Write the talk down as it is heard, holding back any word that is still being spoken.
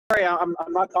Sorry, I'm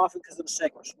not coughing because I'm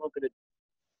sick. I'm smoking it.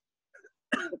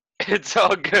 It's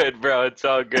all good, bro. It's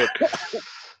all good.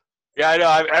 Yeah, I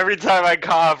know. Every time I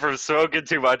cough from smoking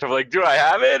too much, I'm like, do I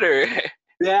have it or?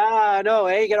 Yeah, I know.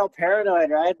 Hey, you get all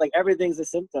paranoid, right? Like everything's a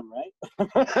symptom,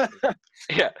 right?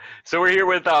 Yeah. So we're here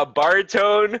with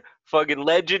Bartone, fucking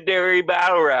legendary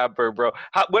battle rapper, bro.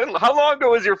 How long ago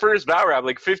was your first battle rap?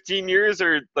 Like 15 years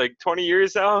or like 20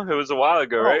 years now? It was a while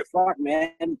ago, Oh right? fuck,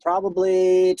 man!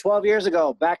 Probably 12 years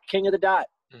ago. Back King of the Dot.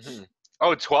 Hmm.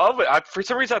 Oh, 12? For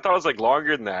some reason, I thought it was like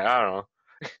longer than that. I don't know.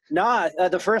 Nah,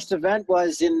 the first event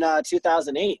was in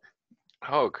 2008.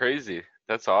 Oh, crazy.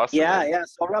 That's awesome, Yeah, man. yeah.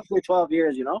 So roughly 12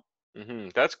 years, you know.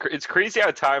 It's crazy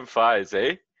how time flies,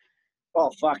 eh? Oh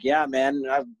fuck yeah, man!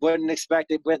 I wouldn't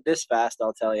expect it went this fast.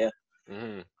 I'll tell you.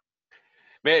 Hmm.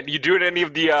 Man, you doing any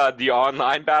of the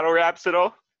online battle raps at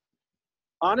all?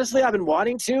 Honestly, I've been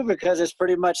wanting to because it's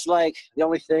pretty much like the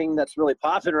only thing that's really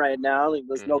popping right now. Like,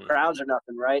 there's no Hmm. crowds or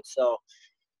nothing, right? So,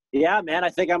 yeah, man, I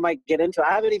think I might get into it.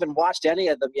 I haven't even watched any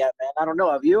of them yet, man. I don't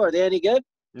know. Have you? Are they any good?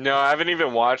 No, I haven't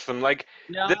even watched them. Like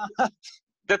No, the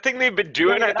the thing they've been you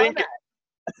got doing, to I get on think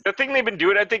that. the thing they've been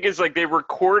doing, I think, is like they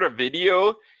record a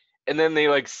video and then they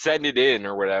like send it in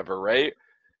or whatever, right?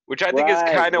 Which I think is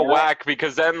Right. kind of Yeah, whack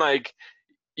because then like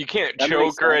you can't that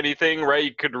makes choke or sense. anything, right?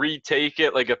 You could retake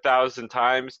it like 1,000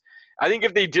 times. I think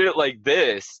if they did it like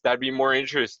this, that'd be more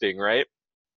interesting, right?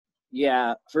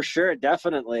 Yeah, for sure.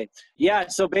 Definitely. Yeah.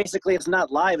 So basically, it's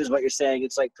not live, is what you're saying.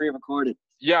 It's like pre-recorded.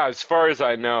 Yeah, as far as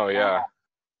I know, Uh, yeah.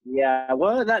 yeah.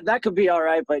 Well, that could be all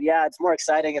right, but yeah, it's more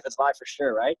exciting if it's live for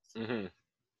sure, right? Hmm.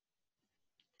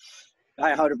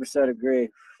 I 100% agree.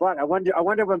 Fuck, I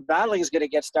wonder when battling is gonna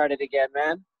get started again,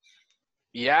 man.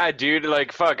 Yeah, dude,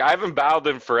 like fuck, I haven't battled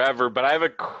in forever, but I have a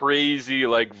crazy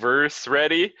like verse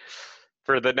ready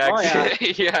for the Oh next. yeah.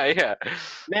 Yeah, yeah.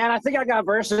 Man, I think I got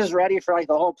verses ready for like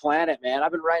the whole planet, man.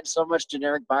 I've been writing so much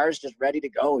generic bars just ready to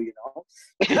go, you know?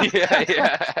 Yeah,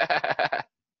 yeah.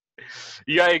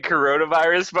 You got any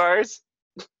coronavirus bars?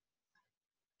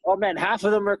 Oh man, half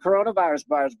of them are coronavirus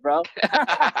bars, bro.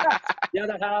 The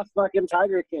other half fucking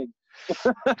Tiger King.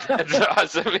 That's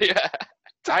awesome. Yeah,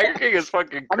 Tiger King is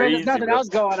fucking I mean, there's crazy, nothing bro. else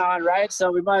going on, right?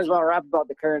 So we might as well rap about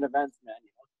the current events, man.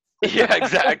 Yeah,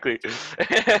 exactly.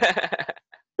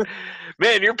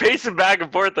 Man, you're pacing back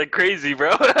and forth like crazy,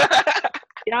 bro.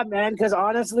 Yeah, man, because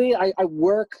honestly, I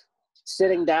work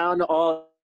sitting down all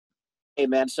day,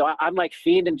 man. So I'm like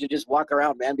fiending to just walk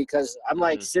around, man, because I'm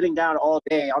like Hmm. sitting down all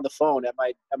day on the phone at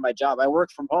my job. I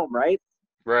work from home, right?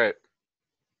 Right.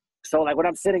 So like when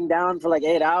I'm sitting down for like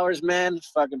 8 hours, man,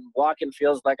 fucking walking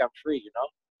feels like I'm free, you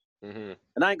know? Hmm.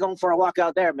 And I ain't going for a walk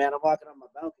out there, man. I'm walking on my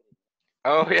balcony.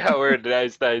 Oh yeah, we're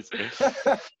nice, nice.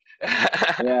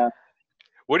 Yeah.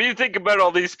 What do you think about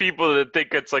all these people that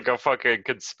think it's like a fucking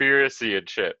conspiracy and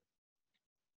shit?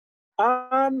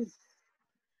 Um,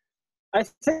 I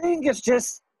think it's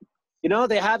just,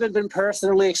 they haven't been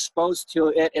personally exposed to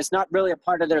it. It's not really a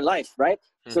part of their life, right?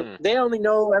 So Hmm. they only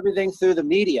know everything through the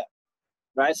media,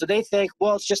 right? So they think,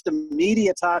 well, it's just the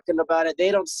media talking about it.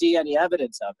 They don't see any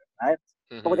evidence of it, right?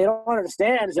 But what Hmm. they don't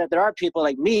understand is that there are people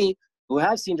like me who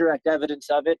have seen direct evidence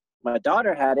of it. My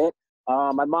daughter had it.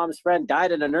 My mom's friend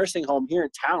died in a nursing home here in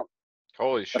town,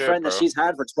 Holy a shit, friend that bro. she's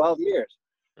had for 12 years.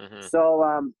 Hmm.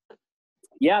 So,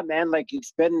 yeah, man, like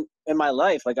it's been in my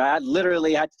life. Like I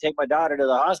literally had to take my daughter to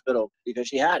the hospital because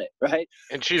she had it, right?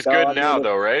 And she's So, good I mean, now,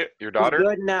 though, right? Your it's daughter?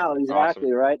 good now, Awesome.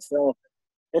 exactly, right? So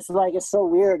it's like, it's so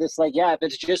weird. It's like, yeah, if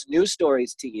it's just news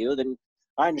stories to you, then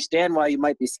I understand why you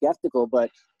might be skeptical. But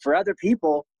for other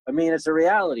people, I mean, it's a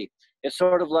reality. It's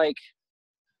sort of like,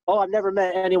 oh, I've never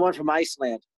met anyone from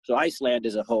Iceland. So Iceland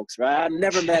is a hoax, right? I've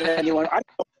never met anyone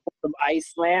from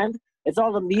Iceland. It's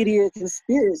all the media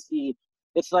conspiracy.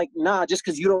 It's like, nah, just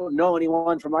because you don't know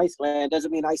anyone from Iceland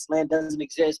doesn't mean Iceland doesn't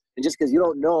exist. And just because you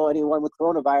don't know anyone with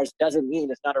coronavirus doesn't mean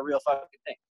it's not a real fucking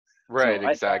thing. Right, So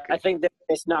I exactly. think that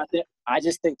it's not, I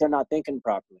just think they're not thinking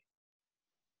properly.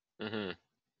 Hmm.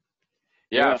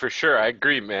 Yeah, Yeah. for sure. I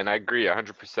agree, man. I agree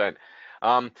 100%.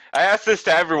 I asked this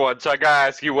to everyone, so I gotta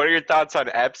ask you, what are your thoughts on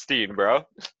Epstein, bro?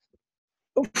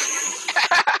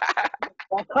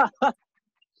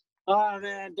 Oh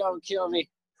man, don't kill me.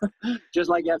 Just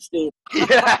like Epstein.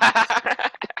 Yeah.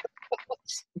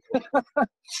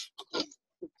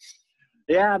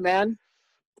 Yeah, man.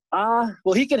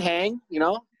 Well, he can hang, you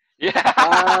know.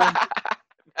 Uh, Yeah.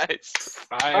 Nice.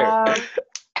 Fire.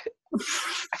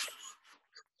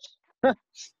 uh,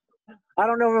 I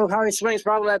don't know how he swings,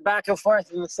 probably like back and forth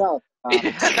in the south. I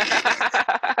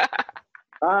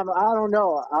don't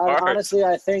know. Bars. Honestly,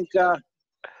 I think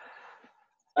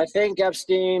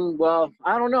Epstein. Well,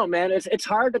 I don't know, man. It's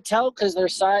hard to tell because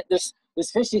there's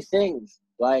fishy things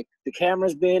Like the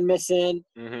cameras being missing,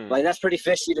 like that's pretty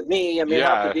fishy to me. I mean,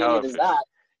 how convenient is that?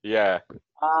 Yeah.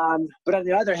 But on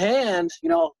the other hand, you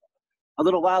know, a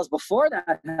little whiles before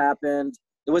that happened,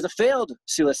 there was a failed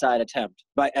suicide attempt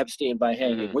by Epstein by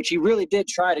hanging, which he really did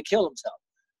try to kill himself,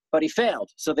 but he failed.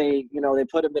 So they, you know, they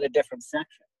put him in a different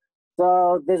section.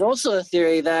 So there's also a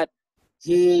theory that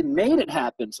he made it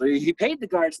happen. So he paid the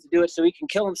guards to do it so he can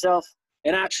kill himself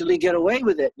and actually get away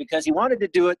with it, because he wanted to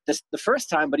do it the first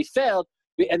time, but he failed,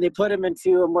 and they put him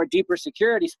into a more deeper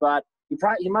security spot.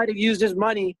 He might have used his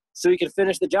money so he could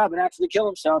finish the job and actually kill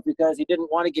himself, because he didn't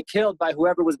want to get killed by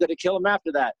whoever was going to kill him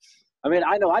after that. I mean,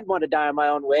 I know I'd want to die on my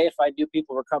own way if I knew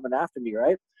people were coming after me,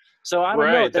 right? So I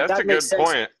don't know. That's a good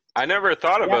point. I never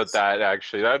thought about that,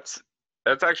 actually. That's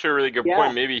actually a really good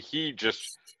point. Maybe he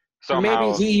just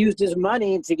somehow... Maybe he used his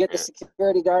money to get the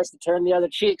security guards to turn the other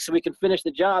cheek so he could finish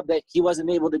the job that he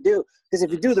wasn't able to do. Because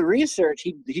if you do the research,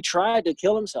 he tried to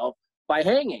kill himself by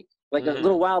hanging, like a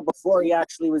little while before he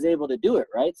actually was able to do it,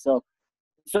 right? So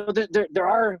there's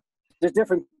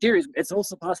different theories. It's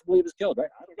also possible he was killed,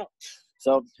 right? I don't know.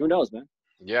 So who knows, man?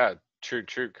 Yeah, true.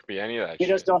 Could be any of that. We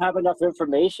just don't have enough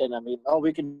information. I mean, all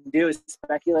we can do is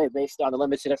speculate based on the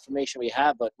limited information we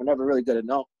have, but we're never really good to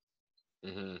know.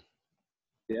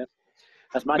 Yeah,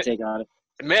 that's my take on it.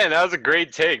 Man, that was a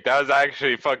great take. That was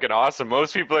actually fucking awesome.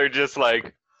 Most people are just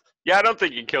like, yeah, I don't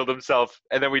think he killed himself.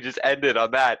 And then we just end it on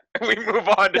that. We move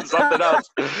on to something else.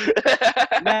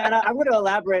 Man, I'm going to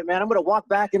elaborate, man. I'm going to walk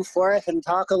back and forth and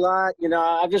talk a lot. You know,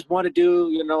 I just want to do,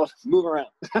 you know, move around.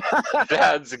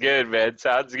 Sounds good, man.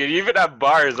 Sounds good. You even have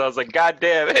bars. I was like, God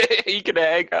damn, he can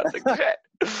hang. I was like, shit.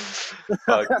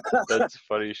 Fuck, that's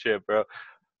funny shit, bro.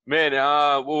 Man,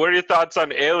 what are your thoughts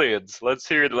on aliens? Let's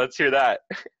hear that.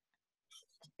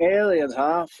 Aliens,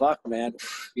 huh? Fuck, man.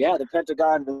 Yeah, the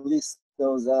Pentagon released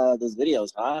those videos,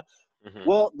 huh?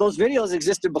 Well, those videos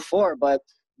existed before, but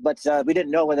we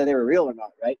didn't know whether they were real or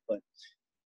not, right? But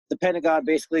the Pentagon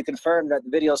basically confirmed that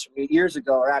the videos from 8 years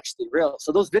ago are actually real.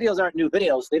 So those videos aren't new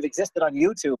videos; they've existed on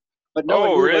YouTube, but no one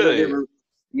knew whether they were.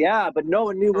 Yeah, but no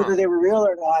one knew whether they were real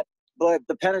or not. But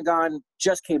the Pentagon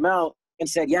just came out and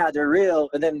said, yeah, they're real,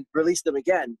 and then released them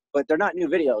again. But they're not new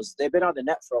videos; they've been on the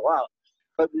net for a while.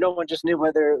 But no one just knew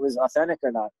whether it was authentic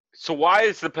or not. So why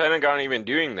is the Pentagon even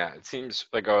doing that? It seems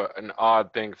like an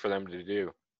odd thing for them to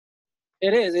do.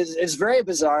 It is. It's very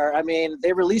bizarre. I mean,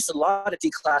 they release a lot of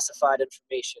declassified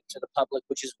information to the public,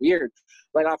 which is weird.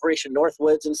 Like Operation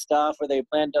Northwoods and stuff, where they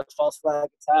planned a false flag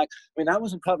attack. I mean, that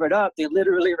wasn't covered up. They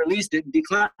literally released it and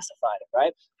declassified it,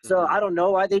 right? So I don't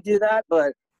know why they do that,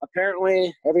 but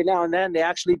apparently every now and then they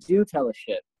actually do tell us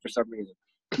shit for some reason.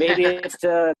 Maybe it's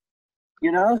to,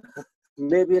 you know...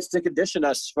 Maybe it's to condition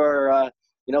us for,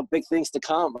 you know, big things to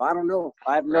come. I don't know.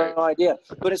 I have no idea.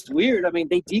 But it's weird. I mean,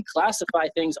 they declassify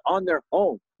things on their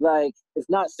own. Like, it's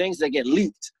not things that get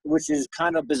leaked, which is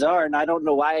kind of bizarre. And I don't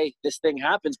know why this thing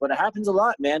happens, but it happens a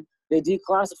lot, man. They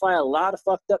declassify a lot of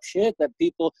fucked up shit that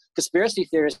conspiracy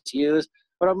theorists use.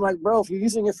 But I'm like, bro, if you're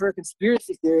using it for a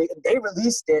conspiracy theory and they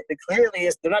released it, then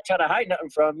clearly they're not trying to hide nothing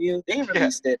from you. They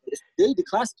released it. They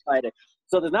declassified it.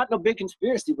 So there's not no big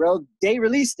conspiracy, bro. They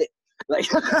released it. Like,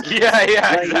 yeah, like,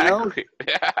 exactly. You know?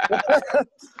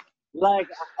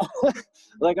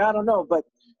 like I don't know, but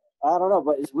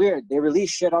it's weird. They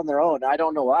release shit on their own. I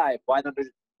don't know why. Why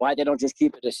they don't just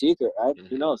keep it a secret, right?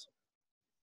 Who knows?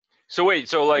 So wait,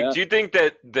 do you think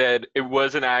that it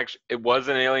was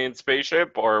an alien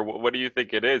spaceship, or what do you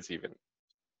think it is even?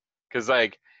 Because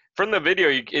like from the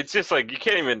video, it's just like you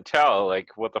can't even tell like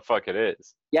what the fuck it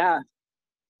is. Yeah.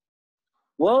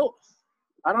 Well,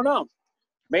 I don't know.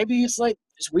 Maybe it's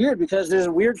weird because there's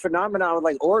a weird phenomenon with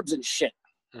like orbs and shit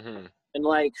and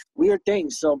like weird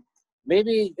things. So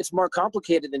maybe it's more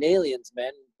complicated than aliens,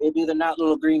 man. Maybe they're not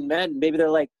little green men. Maybe they're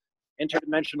like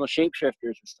interdimensional shapeshifters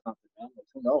or something, man. Like,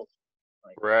 who knows?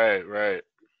 Like, right.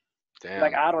 Damn.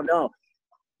 Like, I don't know.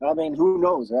 I mean, who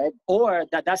knows, right? Or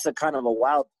that's a kind of a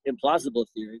wild, implausible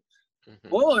theory.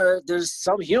 Or there's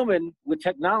some human with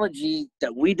technology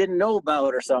that we didn't know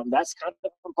about or something. That's kind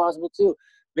of implausible too.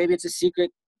 Maybe it's a secret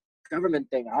government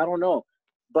thing. I don't know.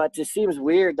 But it seems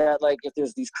weird that, like, if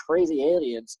there's these crazy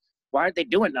aliens, why aren't they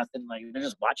doing nothing? Like, they're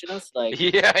just watching us? Like,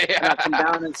 yeah. Come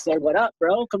down and say, what up,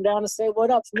 bro? Come down and say,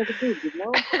 what up? Smoke a dude, you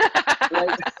know?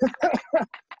 Like,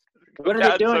 what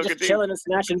are they doing? Just chilling and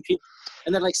snatching people.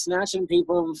 And then, like, snatching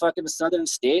people in fucking southern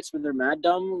states when they're mad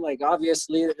dumb. Like,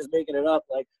 obviously, they're just making it up.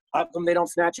 Like, how come they don't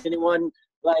snatch anyone,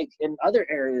 like, in other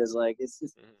areas? Like, it's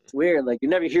just it's weird. Like, you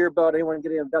never hear about anyone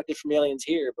getting abducted from aliens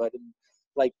here, but in,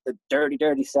 like, the dirty,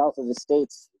 dirty south of the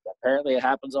states, Apparently, it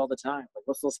happens all the time. Like,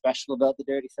 what's so special about the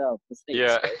dirty South? The states,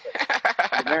 Yeah. right?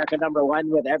 Like, America #1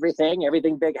 with everything.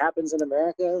 Everything big happens in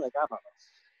America. Like, I don't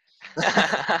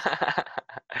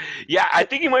Yeah, I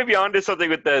think you might be onto something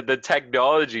with the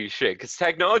technology shit, because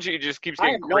technology just keeps know. I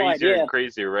getting have no crazier idea. and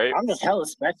crazier, right? I'm just hella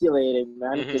speculating,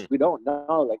 man, Hmm. because we don't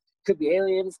know. Like, could be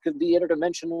aliens, could be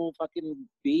interdimensional fucking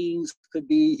beings, could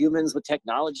be humans with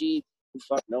technology. Who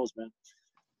fuck knows, man?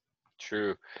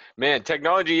 True. Man,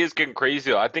 technology is getting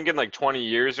crazy. I think in like 20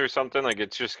 years or something, like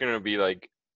it's just gonna be like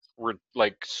we're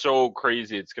like so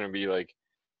crazy. It's gonna be like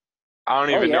I don't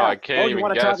Oh even know. yeah. I can't Oh, you even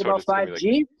want to talk guess what about it's gonna be like.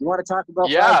 5G? You want to talk about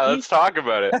Yeah, 5G? let's talk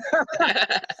about it.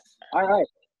 All right.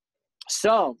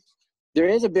 So there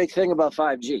is a big thing about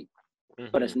 5G,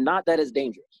 but it's Hmm. not that it's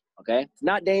dangerous. Okay, it's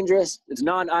not dangerous. It's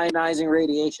non-ionizing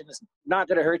radiation. It's not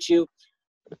going to hurt you.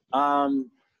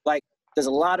 Like there's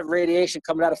a lot of radiation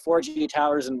coming out of 4G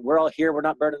towers, and we're all here. We're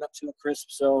not burning up to a crisp.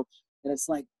 So, and it's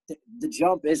like the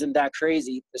jump isn't that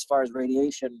crazy as far as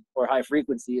radiation or high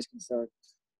frequency is concerned.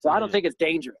 So I don't Hmm. think it's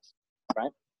dangerous,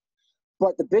 right?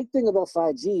 But the big thing about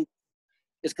 5G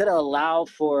is going to allow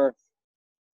for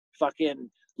fucking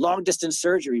long distance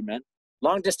surgery, man.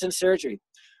 Long distance surgery.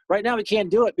 Right now, we can't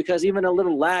do it because even a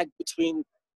little lag between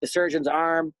the surgeon's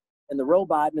arm and the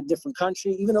robot in a different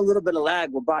country, even a little bit of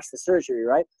lag will botch the surgery,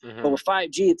 right? But Hmm. with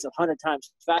 5G, it's 100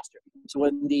 times faster. So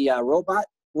when the robot,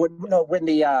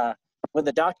 when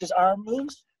the doctor's arm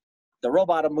moves, the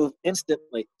robot will move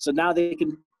instantly. So now they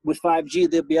can, with 5G,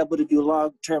 they'll be able to do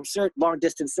long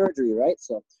distance surgery, right?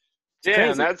 So it's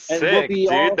Damn, crazy, that's and we'll sick, be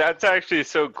dude. all. That's actually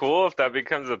so cool if that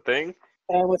becomes a thing.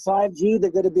 And with 5G, they're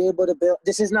going to be able to build.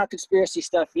 This is not conspiracy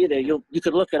stuff either. Hmm. You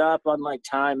could look it up on like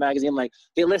Time magazine. Like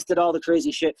they listed all the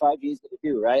crazy shit 5G is going to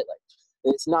do. Right? Like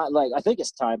it's not like I think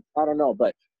it's Time. I don't know,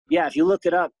 but yeah, if you look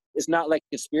it up, it's not like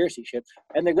conspiracy shit.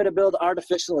 And they're going to build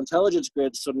artificial intelligence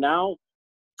grids. So now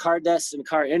car deaths and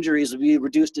car injuries will be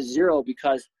reduced to zero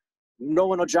because no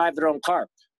one will drive their own car.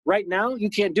 Right now, you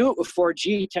can't do it with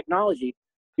 4G technology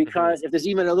Hmm. because if there's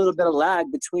even a little bit of lag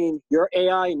between your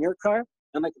AI and your car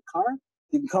and like a car,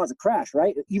 you can cause a crash,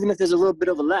 right? Even if there's a little bit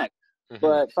of a lag. Hmm.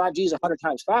 But 5G is 100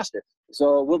 times faster.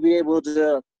 So we'll be able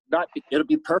to it'll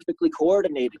be perfectly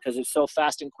coordinated because it's so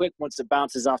fast and quick once it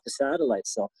bounces off the satellite.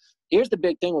 So here's the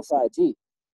big thing with 5G.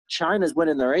 China's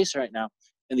winning the race right now.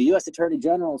 And the U.S. Attorney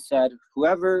General said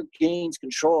whoever gains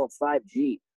control of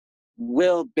 5G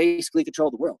will basically control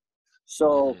the world.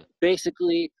 So Hmm.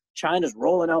 basically, China's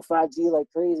rolling out 5G like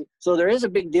crazy. So there is a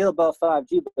big deal about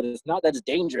 5G, but it's not that it's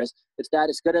dangerous. It's that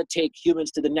it's going to take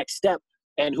humans to the next step.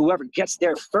 And whoever gets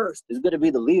there first is going to be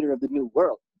the leader of the new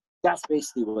world. That's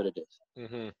basically what it is.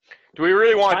 Hmm. Do we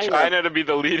really want China, China to be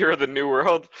the leader of the new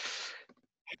world?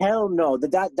 hell no.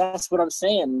 That's what I'm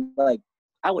saying. Like,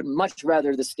 I would much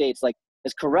rather the states, like,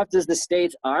 as corrupt as the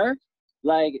states are,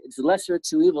 like, it's lesser of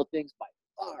two evil things by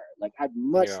far. Like, I'd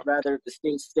much Yeah. rather the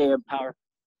states stay in power.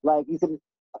 Like, you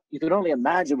can only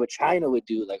imagine what China would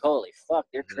do. Like, holy fuck,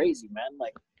 they're Hmm. crazy, man.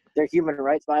 Like, their human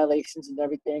rights violations and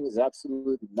everything is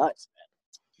absolutely nuts, man.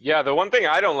 Yeah, the one thing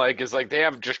I don't like is like they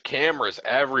have just cameras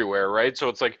everywhere, right? So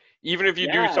it's like even if you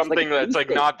do Yeah, it's like a something that's police like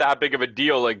state. not that big of a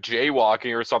deal, like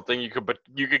jaywalking or something, you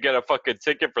could get a fucking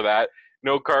ticket for that.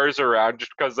 No cars around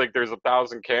just because like there's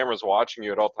 1,000 cameras watching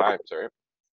you at all times, right?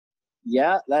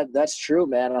 Yeah, that's true,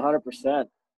 man. 100%.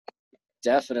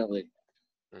 Definitely.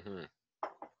 Hmm.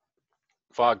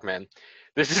 Fuck, man,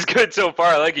 this is good so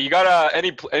far. I like it. You got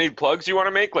any plugs you want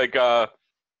to make, like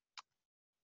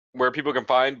where people can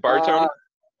find Uh, Bartone?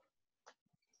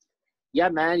 yeah,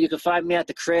 man, you can find me at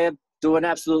the crib doing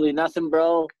absolutely nothing,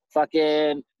 bro.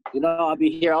 Fucking, I'll be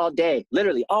here all day,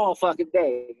 literally all fucking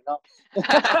day.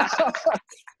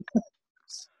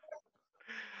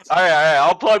 All right.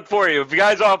 I'll plug for you. If you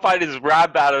guys want to find his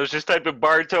rap battles, just type in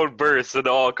Bartone verse and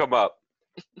it'll all come up.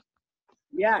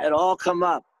 Yeah, it'll all come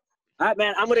up. All right,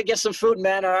 man, I'm going to get some food,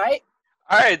 man, all right?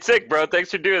 All right, sick, bro. Thanks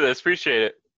for doing this. Appreciate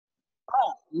it.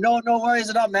 Oh, no worries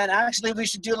at all, man. Actually, we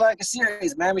should do like a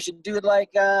series, man. We should do it like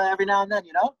every now and then.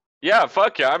 Yeah,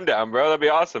 fuck yeah, I'm down, bro. That'd be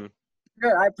awesome.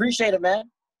 Sure, I appreciate it,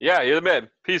 man. Yeah, you're the man.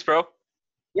 Peace, bro.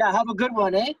 Yeah, have a good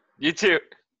one, eh? You too.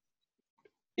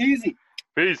 Easy.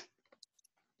 Peace.